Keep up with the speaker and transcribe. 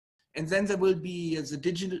And then there will be the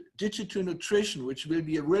digital nutrition, which will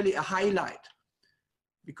be really a highlight,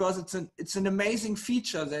 because it's an amazing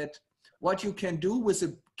feature that what you can do with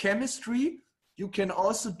the chemistry, you can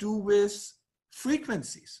also do with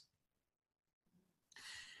frequencies.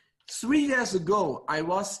 3 years ago, I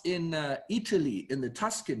was in Italy, in the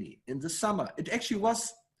Tuscany, in the summer. It actually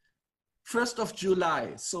was 1st of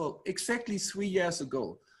July, so exactly 3 years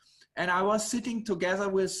ago. And I was sitting together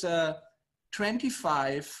with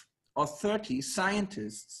 25 or 30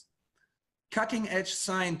 scientists, cutting edge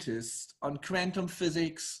scientists on quantum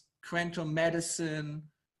physics, quantum medicine,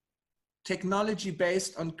 technology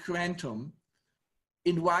based on quantum,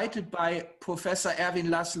 invited by Professor Erwin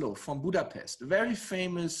Laszlo from Budapest, a very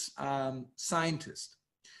famous scientist.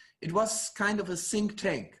 It was kind of a think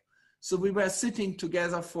tank. So we were sitting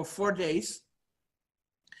together for 4 days,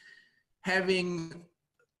 having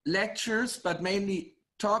lectures, but mainly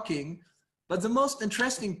talking. But the most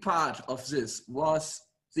interesting part of this was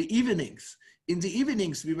the evenings. In the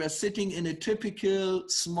evenings, we were sitting in a typical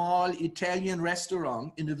small Italian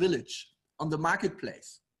restaurant in a village on the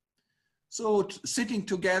marketplace. So sitting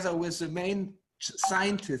together with the main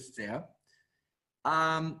scientists there,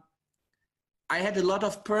 I had a lot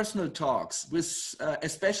of personal talks with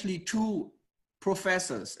especially 2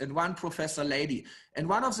 professors and 1 professor lady. And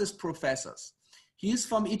one of these professors, he is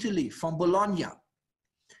from Italy, from Bologna.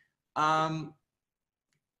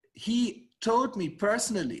 He told me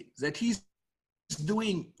personally that he's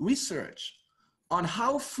doing research on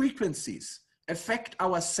how frequencies affect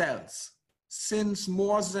our cells since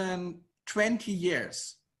more than 20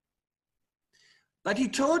 years. But he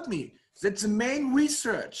told me that the main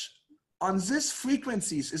research on these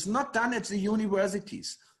frequencies is not done at the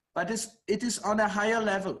universities, but it is on a higher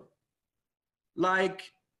level,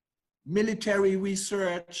 like military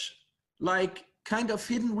research, like kind of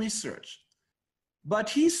hidden research. But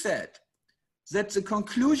he said that the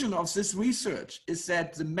conclusion of this research is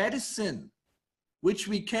that the medicine which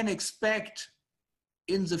we can expect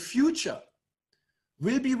in the future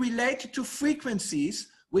will be related to frequencies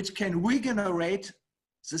which can regenerate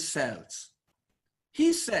the cells.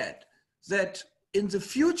 He said that in the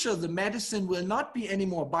future, the medicine will not be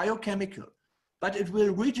anymore biochemical, but it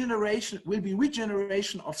will be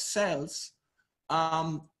regeneration of cells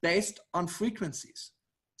based on frequencies.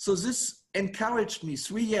 So this encouraged me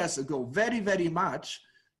 3 years ago very, very much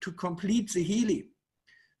to complete the Healy.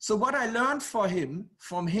 So what I learned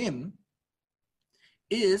from him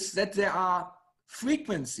is that there are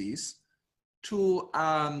frequencies to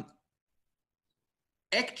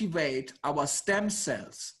activate our stem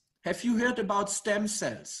cells. Have you heard about stem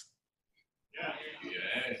cells? Yeah.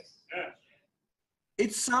 Yes. Yeah.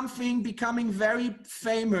 It's something becoming very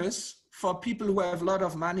famous for people who have a lot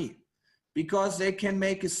of money, because they can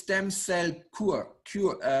make a stem cell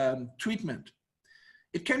treatment.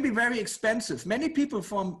 It can be very expensive. Many people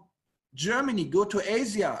from Germany go to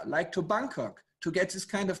Asia, like to Bangkok, to get this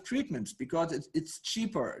kind of treatments because it's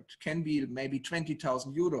cheaper. It can be maybe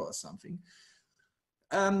 20,000 euro or something.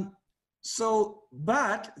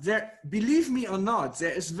 But there, believe me or not,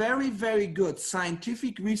 there is very, very good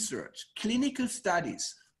scientific research, clinical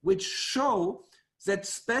studies, which show that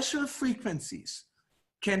special frequencies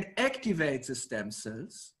can activate the stem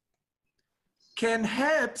cells, can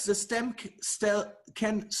help the stem cell,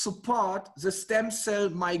 can support the stem cell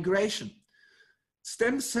migration.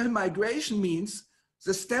 Stem cell migration means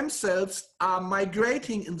the stem cells are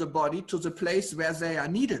migrating in the body to the place where they are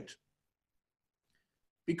needed.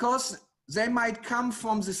 Because they might come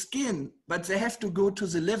from the skin, but they have to go to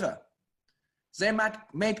the liver. They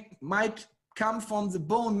might come from the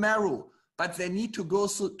bone marrow, but they need to go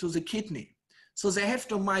to the kidney. So they have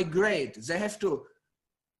to migrate. They have to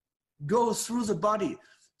go through the body.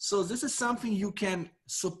 So this is something you can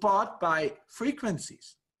support by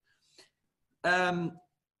frequencies.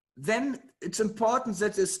 Then it's important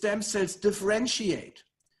that the stem cells differentiate,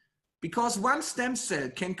 because one stem cell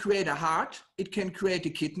can create a heart, it can create a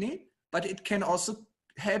kidney, but it can also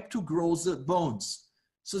help to grow the bones.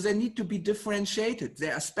 So they need to be differentiated.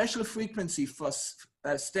 There are special frequencies for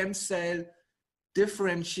stem cell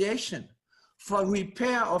differentiation, for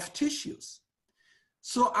repair of tissues.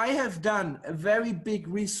 So I have done a very big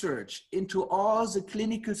research into all the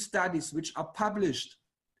clinical studies which are published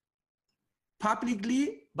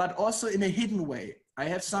publicly, but also in a hidden way. I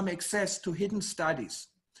have some access to hidden studies,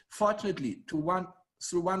 fortunately, through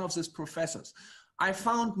one of these professors. I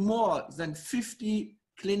found more than 50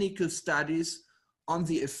 clinical studies on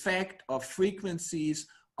the effect of frequencies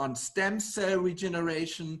on stem cell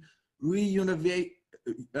regeneration,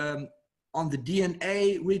 on the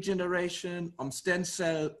DNA regeneration, on stem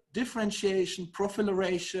cell differentiation,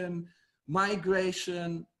 proliferation,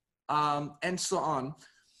 migration, and so on.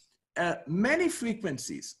 Many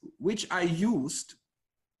frequencies which are used,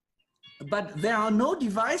 but there are no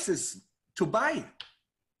devices to buy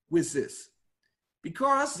with this,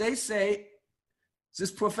 because they say,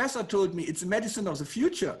 this professor told me it's a medicine of the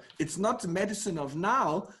future. It's not the medicine of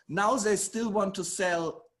now. Now they still want to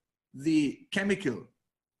sell the chemical,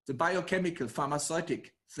 the biochemical,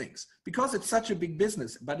 pharmaceutic things, because it's such a big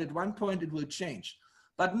business, but at one point it will change.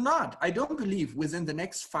 But not, I don't believe, within the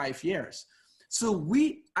next 5 years. So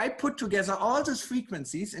I put together all these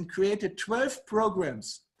frequencies and created 12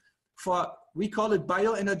 programs for, we call it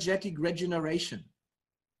bioenergetic regeneration.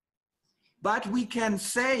 But we can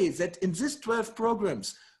say that in these 12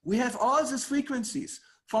 programs, we have all these frequencies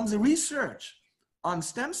from the research on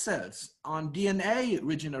stem cells, on DNA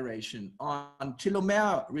regeneration, on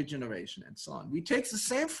telomere regeneration, and so on. We take the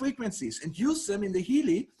same frequencies and use them in the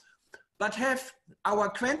Healy, but have our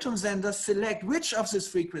quantum senders select which of this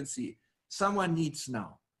frequency someone needs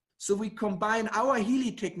now. So we combine our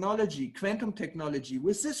Healy technology, quantum technology,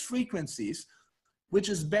 with these frequencies, which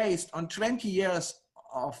is based on 20 years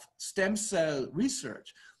of stem cell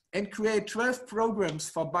research, and create 12 programs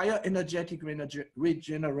for bioenergetic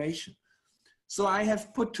regeneration. So I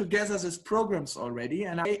have put together these programs already,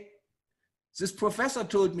 and this professor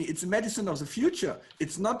told me it's a medicine of the future.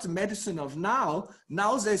 It's not the medicine of now.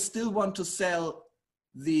 Now they still want to sell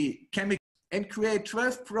the chemical and create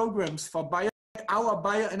 12 programs for our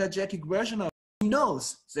bioenergetic version of it. He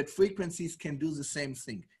knows that frequencies can do the same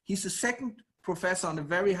thing. He's the second professor on a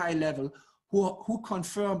very high level who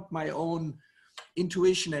confirmed my own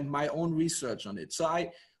intuition and my own research on it. So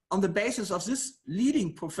on the basis of this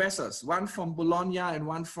leading professors, one from Bologna and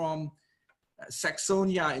one from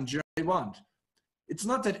Saxonia in Germany, it's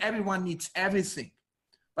not that everyone needs everything,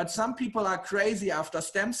 but some people are crazy after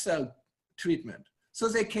stem cell treatment, so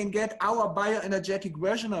they can get our bioenergetic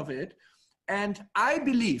version of it. And I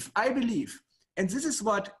believe, and this is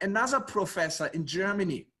what another professor in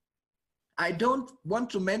Germany, I don't want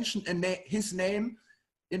to mention his name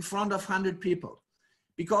in front of 100 people,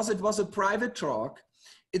 because it was a private talk.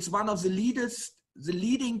 It's one of the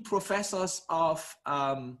leading professors of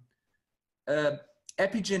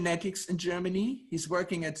epigenetics in Germany. He's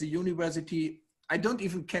working at the university. I don't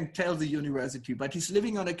even can tell the university, but he's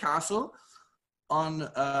living on a castle on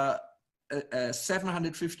a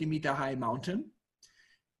 750-meter high mountain.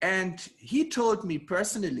 And he told me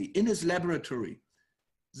personally in his laboratory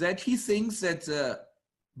that he thinks that the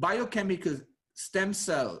biochemical stem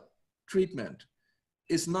cell treatment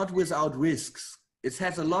is not without risks. It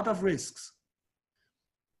has a lot of risks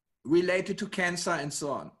related to cancer and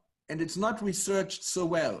so on. And it's not researched so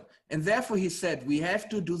well. And therefore he said, we have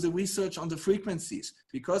to do the research on the frequencies,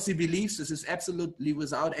 because he believes this is absolutely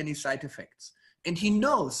without any side effects. And he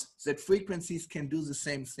knows that frequencies can do the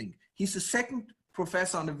same thing. He's the second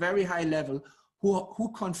professor on a very high level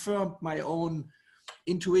who confirmed my own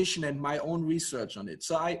intuition and my own research on it.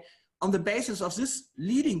 So on the basis of this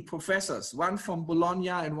leading professors, one from Bologna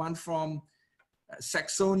and one from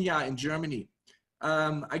Saxonia in Germany,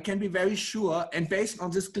 I can be very sure, and based on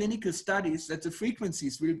these clinical studies, that the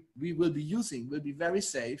frequencies we will be using will be very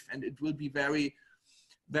safe, and it will be very,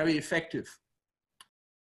 very effective.